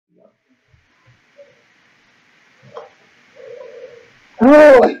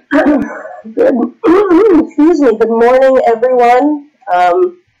Oh, good. Excuse me. Good morning, everyone.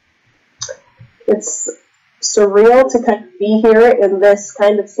 It's surreal to kind of be here in this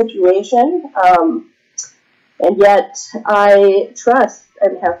kind of situation, and yet I trust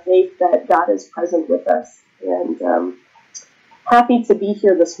and have faith that God is present with us, and happy to be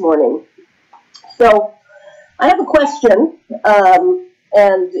here this morning. So, I have a question,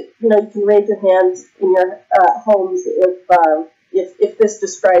 and you can raise your hands in your homes if this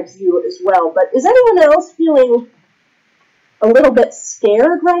describes you as well. But is anyone else feeling a little bit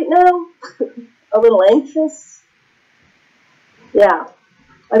scared right now? A little anxious? Yeah.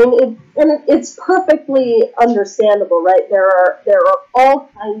 I mean, it's perfectly understandable, right? There are all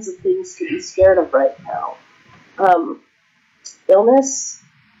kinds of things to be scared of right now. Illness,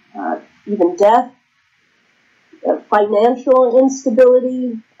 even death, financial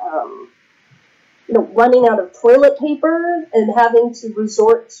instability, running out of toilet paper and having to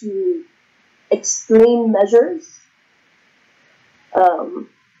resort to extreme measures.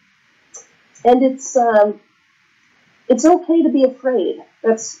 And it's okay to be afraid.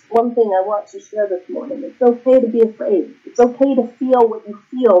 That's one thing I want to share this morning. It's okay to be afraid. It's okay to feel what you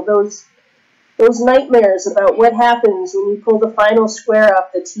feel. Those nightmares about what happens when you pull the final square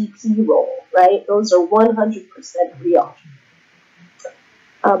off the TP roll, right? Those are 100% real.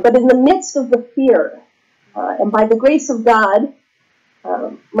 But in the midst of the fear, and by the grace of God,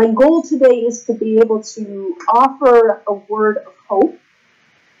 my goal today is to be able to offer a word of hope,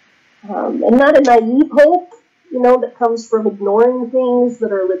 and not a naive hope, that comes from ignoring things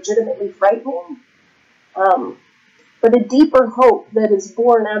that are legitimately frightening, but a deeper hope that is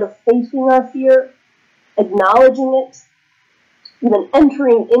born out of facing our fear, acknowledging it, even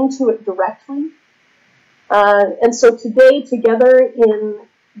entering into it directly. And so today, together in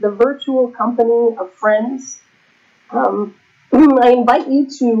the virtual company of friends, I invite you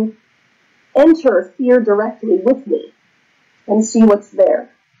to enter fear directly with me and see what's there.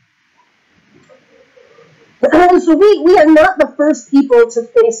 So we are not the first people to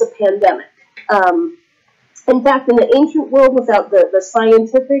face a pandemic. In fact, in the ancient world, without the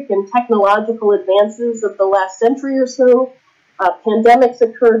scientific and technological advances of the last century or so, pandemics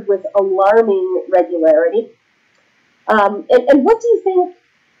occurred with alarming regularity. And what do you think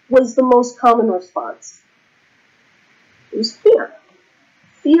was the most common response? It was fear.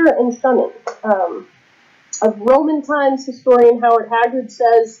 Fear and shunning. Of Roman times, historian Howard Haggard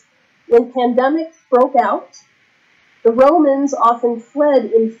says, when pandemics broke out, the Romans often fled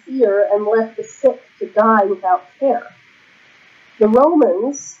in fear and left the sick to die without care. The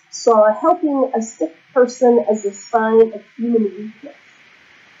Romans saw helping a sick person as a sign of human weakness.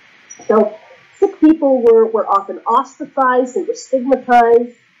 So sick people were often ostracized, they were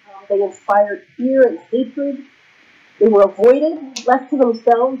stigmatized, they inspired fear and hatred. They were avoided, left to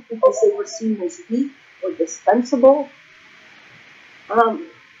themselves because they were seen as weak or dispensable.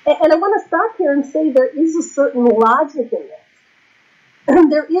 And I want to stop here and say there is a certain logic in this.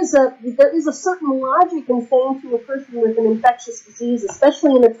 There is a certain logic in saying to a person with an infectious disease,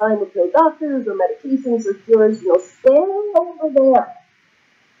 especially in a time with no doctors or medications or cures, stay over there,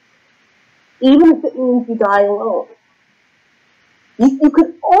 even if it means you die alone. You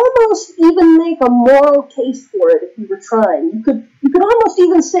could almost even make a moral case for it if you were trying. You could almost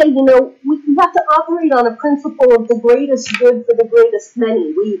even say, we have to operate on a principle of the greatest good for the greatest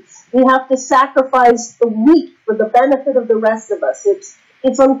many. We have to sacrifice the weak for the benefit of the rest of us.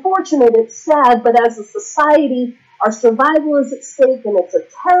 It's unfortunate, it's sad, but as a society, our survival is at stake, and it's a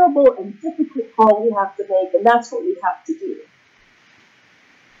terrible and difficult call we have to make, and that's what we have to do.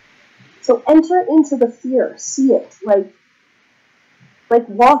 So enter into the fear, see it, like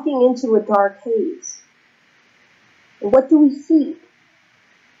walking into a dark haze. And what do we see?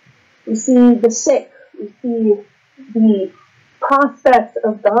 We see the sick. We see the prospect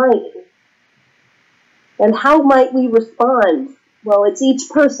of dying. And how might we respond? Well, it's each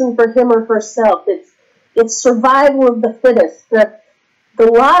person for him or herself. It's survival of the fittest. The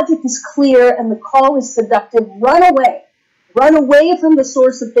logic is clear and the call is seductive. Run away. Run away from the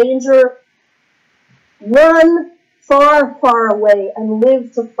source of danger. Run far, far away and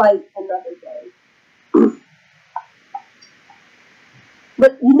live to fight another day.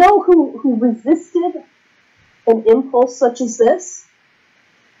 But you know who resisted an impulse such as this?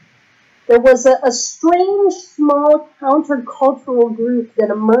 There was a strange, small, countercultural group that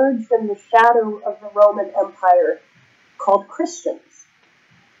emerged in the shadow of the Roman Empire called Christians.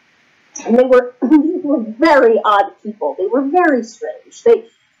 And these were very odd people. They were very strange.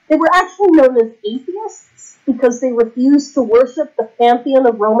 They were actually known as atheists because they refused to worship the pantheon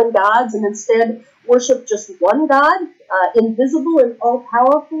of Roman gods and instead worshiped just one god, invisible and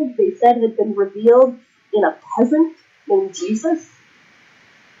all-powerful, they said had been revealed in a peasant named Jesus.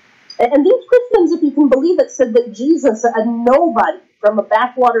 And these Christians, if you can believe it, said that Jesus, a nobody from a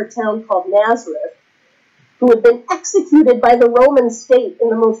backwater town called Nazareth, who had been executed by the Roman state in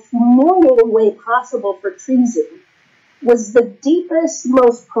the most humiliating way possible for treason, was the deepest,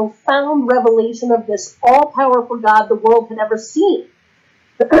 most profound revelation of this all-powerful God the world had ever seen.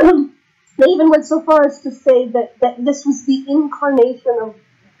 They even went so far as to say that this was the incarnation of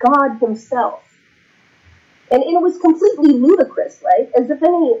God himself. And it was completely ludicrous, right? As if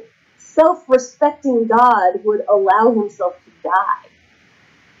any self-respecting God would allow himself to die.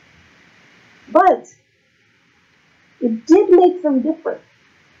 But it did make them different.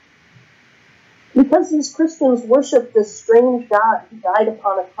 Because these Christians worshipped this strange God who died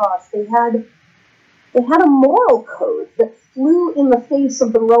upon a cross, they had a moral code that flew in the face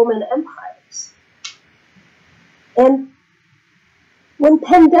of the Roman empires. And when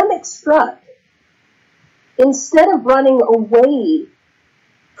pandemic struck, instead of running away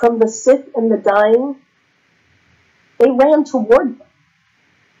from the sick and the dying, they ran toward them.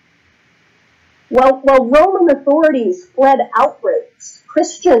 While Roman authorities fled outbreaks,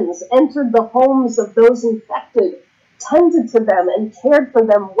 Christians entered the homes of those infected, tended to them, and cared for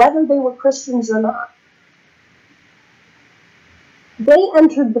them, whether they were Christians or not. They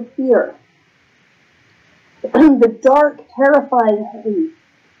entered the fear, the dark, terrifying haze.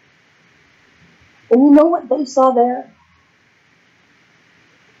 And you know what they saw there?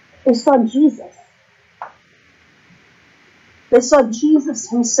 They saw Jesus. They saw Jesus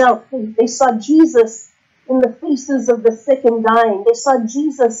himself. They saw Jesus in the faces of the sick and dying. They saw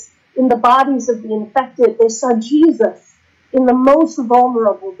Jesus in the bodies of the infected. They saw Jesus in the most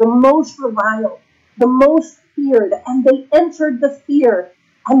vulnerable, the most reviled, the most feared. And they entered the fear,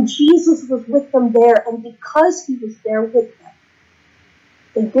 and Jesus was with them there. And because he was there with them,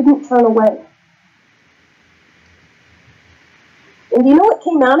 they didn't turn away. And you know what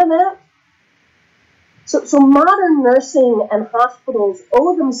came out of that? So modern nursing and hospitals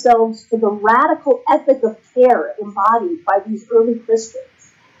owe themselves to the radical ethic of care embodied by these early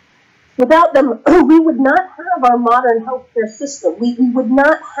Christians. Without them, we would not have our modern healthcare system. We would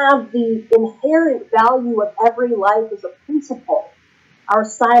not have the inherent value of every life as a principle our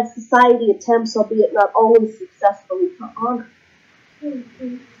society attempts, albeit not always successfully, to honor.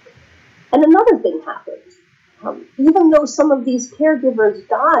 And another thing happened. Even though some of these caregivers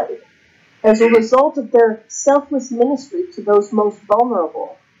died as a result of their selfless ministry to those most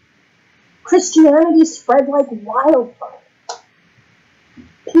vulnerable, Christianity spread like wildfire.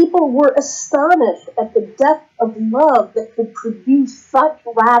 People were astonished at the depth of love that could produce such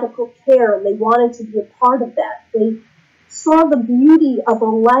radical care, and they wanted to be a part of that. They saw the beauty of a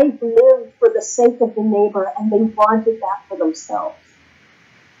life lived for the sake of the neighbor, and they wanted that for themselves.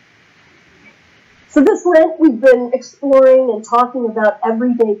 So this Lent, we've been exploring and talking about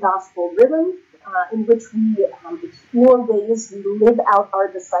everyday gospel rhythms, in which we explore ways we live out our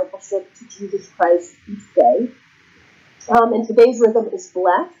discipleship to Jesus Christ each day. And today's rhythm is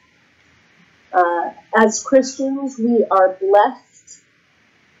blessed. As Christians, we are blessed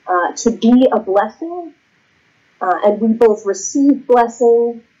to be a blessing, and we both receive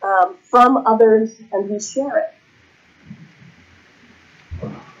blessing from others, and we share it.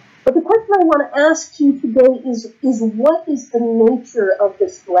 But the question I want to ask you today is what is the nature of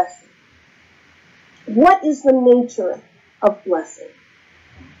this blessing? What is the nature of blessing?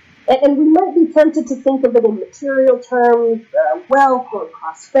 And we might be tempted to think of it in material terms, wealth or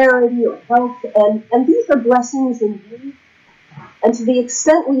prosperity or health, and these are blessings indeed. And to the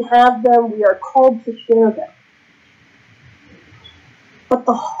extent we have them, we are called to share them. But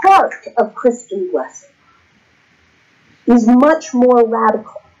the heart of Christian blessing is much more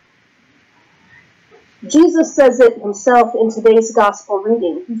radical. Jesus says it himself in today's gospel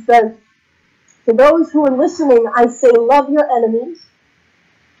reading. He says, "To those who are listening, I say, love your enemies.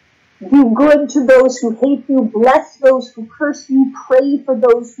 Do good to those who hate you. Bless those who curse you. Pray for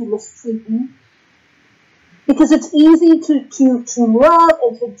those who mistreat you." Because it's easy to love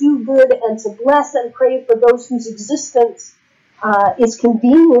and to do good and to bless and pray for those whose existence is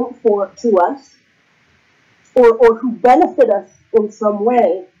convenient to us or who benefit us in some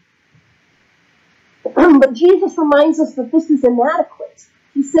way. But Jesus reminds us that this is inadequate.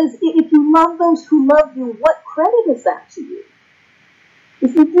 He says, if you love those who love you, what credit is that to you?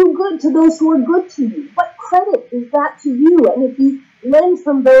 If you do good to those who are good to you, what credit is that to you? And if you lend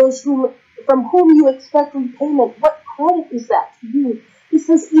from those from whom you expect repayment, what credit is that to you? He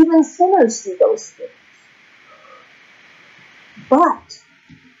says, even sinners do those things. But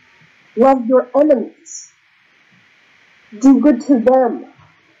love your enemies. do good to them,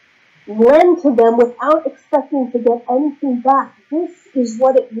 lend to them without expecting to get anything back. This is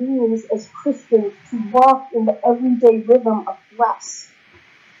what it means as Christians to walk in the everyday rhythm of bless.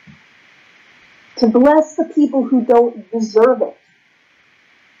 To bless the people who don't deserve it.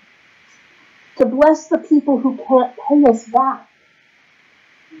 To bless the people who can't pay us back.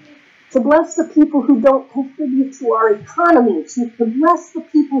 To bless the people who don't contribute to our economy. To bless the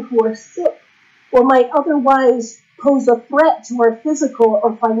people who are sick or might otherwise pose a threat to our physical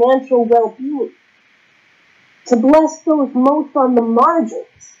or financial well-being. To bless those most on the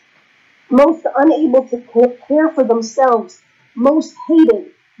margins, most unable to care for themselves, most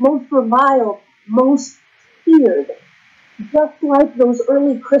hated, most reviled, most feared, just like those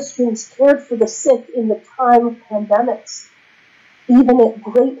early Christians cared for the sick in the time of pandemics, even at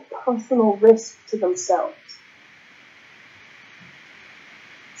great personal risk to themselves.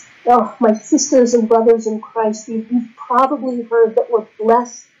 Oh, my sisters and brothers in Christ, you've probably heard that we're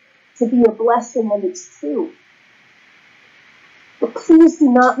blessed to be a blessing, and it's true. But please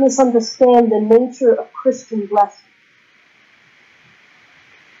do not misunderstand the nature of Christian blessing.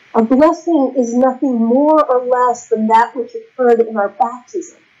 A blessing is nothing more or less than that which occurred in our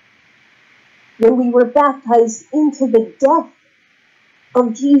baptism, when we were baptized into the death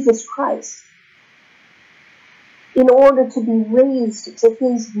of Jesus Christ, in order to be raised to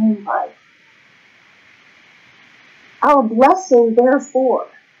his new life. Our blessing, therefore,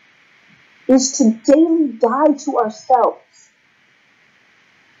 is to daily die to ourselves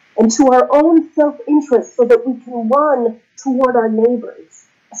and to our own self-interest so that we can run toward our neighbors,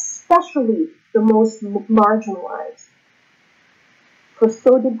 especially the most marginalized. For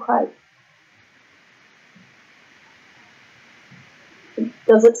so did Christ.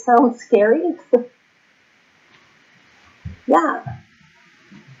 Does it sound scary? Yeah,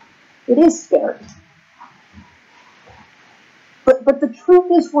 it is scary. But the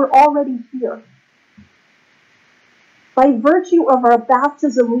truth is we're already here. By virtue of our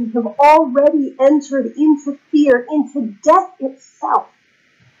baptism, we have already entered into fear, into death itself.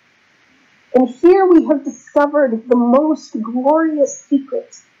 And here we have discovered the most glorious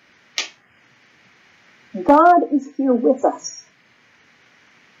secret. God is here with us.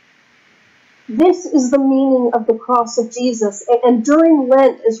 This is the meaning of the cross of Jesus. And during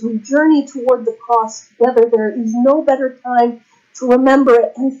Lent, as we journey toward the cross together, there is no better time to remember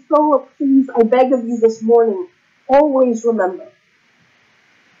it. And so, please, I beg of you this morning, always remember,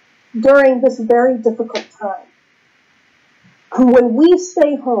 during this very difficult time, when we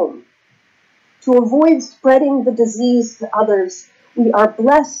stay home to avoid spreading the disease to others, we are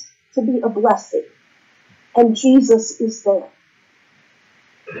blessed to be a blessing. And Jesus is there.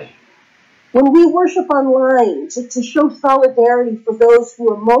 When we worship online to show solidarity for those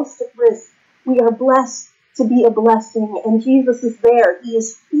who are most at risk, we are blessed to be a blessing, and Jesus is there. He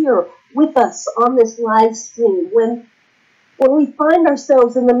is here with us on this live stream. When we find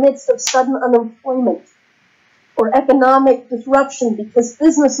ourselves in the midst of sudden unemployment or economic disruption because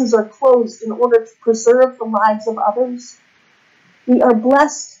businesses are closed in order to preserve the lives of others, we are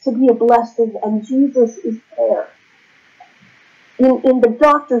blessed to be a blessing, and Jesus is there. In the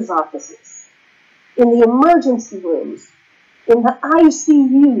doctor's offices, in the emergency rooms, in the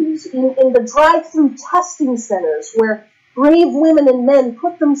ICUs, in the drive-through testing centers where brave women and men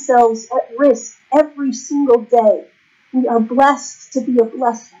put themselves at risk every single day. We are blessed to be a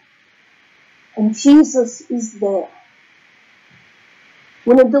blessing. And Jesus is there.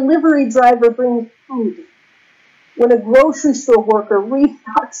 When a delivery driver brings food, when a grocery store worker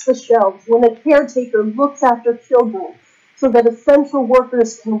restocks the shelves, when a caretaker looks after children so that essential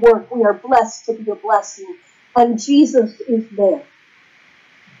workers can work, we are blessed to be a blessing. And Jesus is there.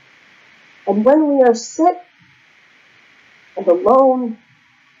 And when we are sick and alone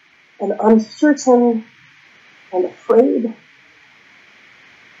and uncertain and afraid,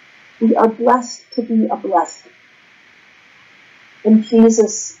 we are blessed to be a blessing. And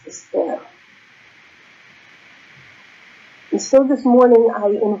Jesus is there. And so this morning I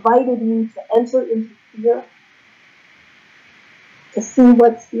invited you to enter into fear, to see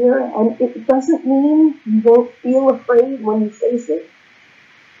what's here, and it doesn't mean you won't feel afraid when you face it.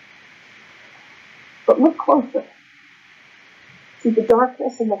 But look closer. See the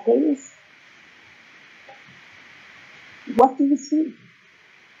darkness and the haze? What do you see?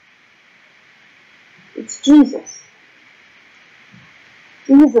 It's Jesus.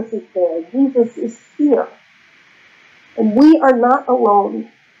 Jesus is there. Jesus is here. And we are not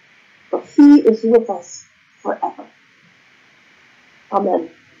alone, but he is with us forever. Amen.